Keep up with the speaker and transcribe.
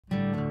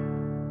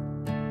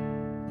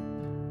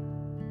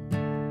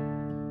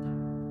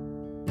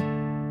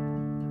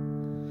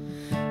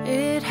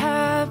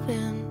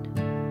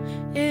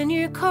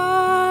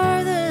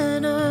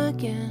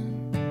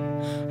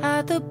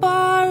the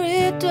bar,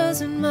 it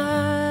doesn't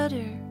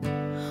matter.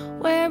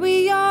 Where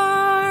we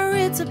are,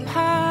 it's a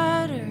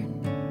pattern.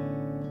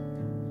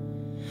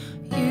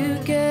 You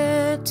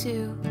get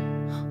to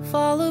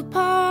fall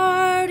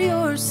apart,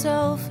 you're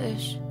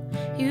selfish.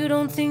 You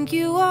don't think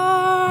you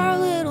are,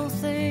 little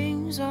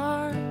things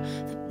are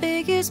the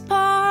biggest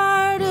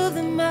part of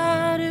the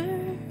matter.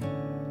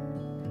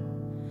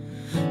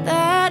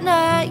 That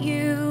night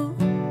you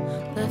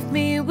left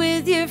me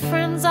with your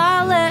friends,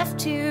 I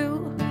left you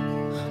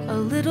a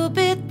little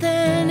bit,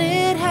 then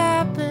it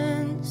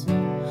happens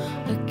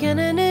again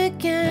and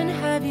again.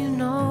 Have you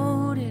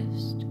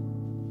noticed?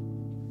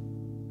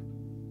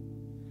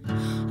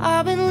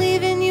 I've been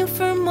leaving you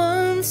for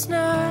months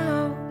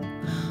now.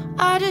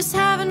 I just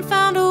haven't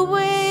found a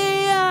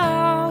way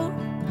out.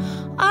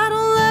 I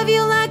don't love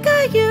you like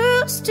I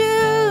used to.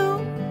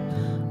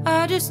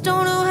 I just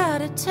don't know how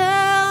to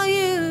tell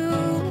you.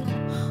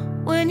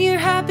 When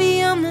you're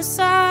happy, I'm the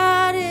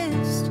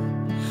saddest.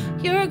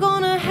 You're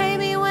gonna hate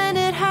me when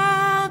it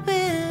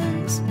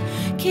happens.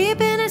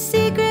 Keeping a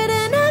secret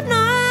and I'm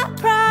not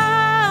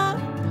proud.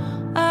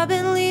 I've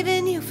been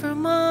leaving you for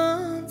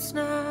months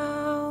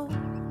now.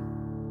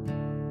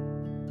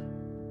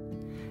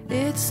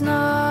 It's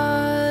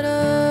not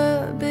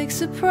a big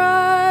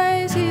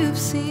surprise, you've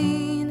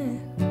seen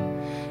it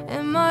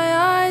in my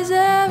eyes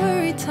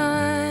every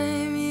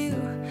time you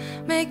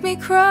make me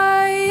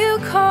cry. You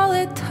call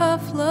it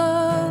tough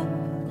love,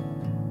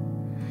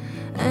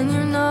 and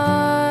you're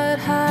not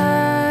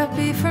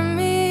happy for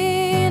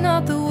me,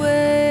 not the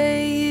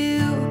way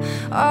you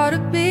ought to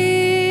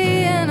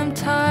be. And I'm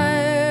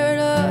tired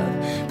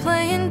of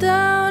playing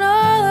down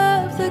all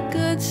of the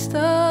good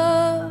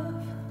stuff.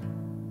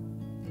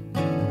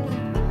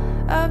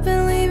 I've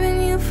been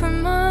leaving you for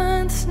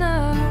months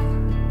now.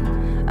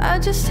 I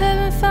just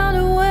haven't found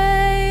a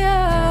way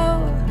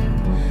out.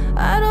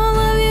 I don't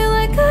love you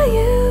like I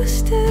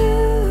used to.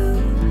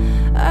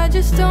 I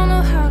just don't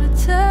know how to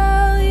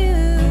tell you.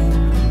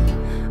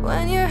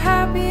 When you're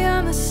happy,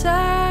 I'm the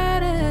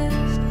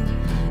saddest.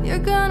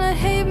 You're gonna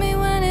hate me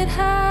when it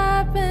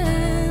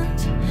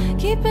happens.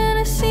 Keeping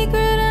a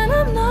secret and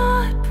I'm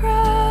not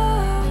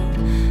proud.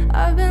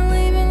 I've been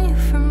leaving you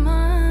for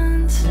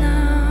months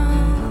now.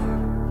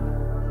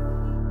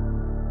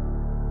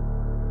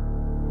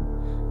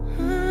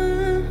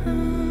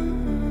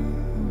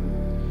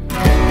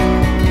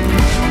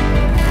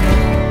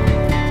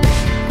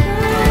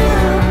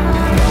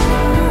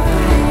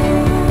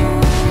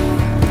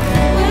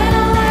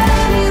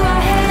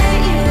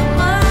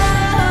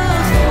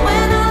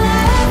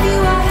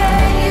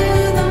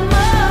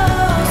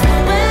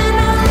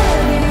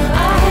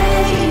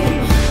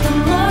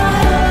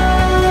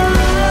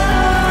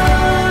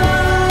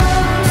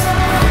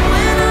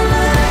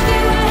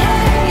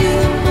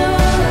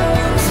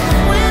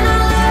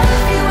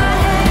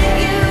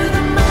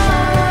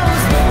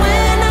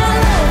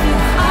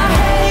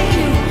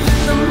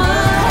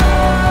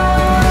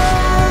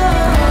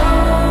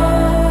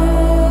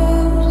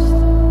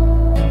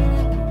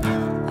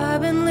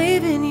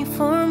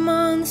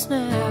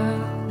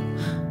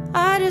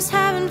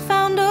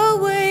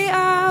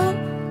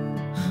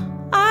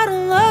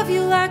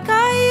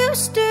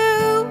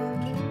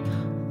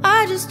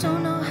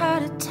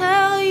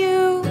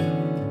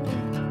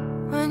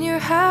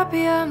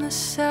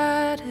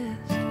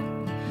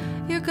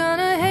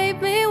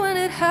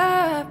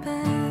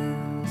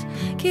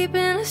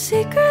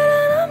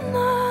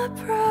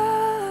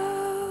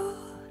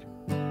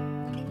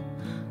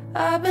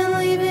 I've been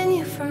leaving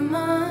you for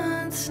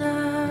months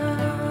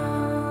now.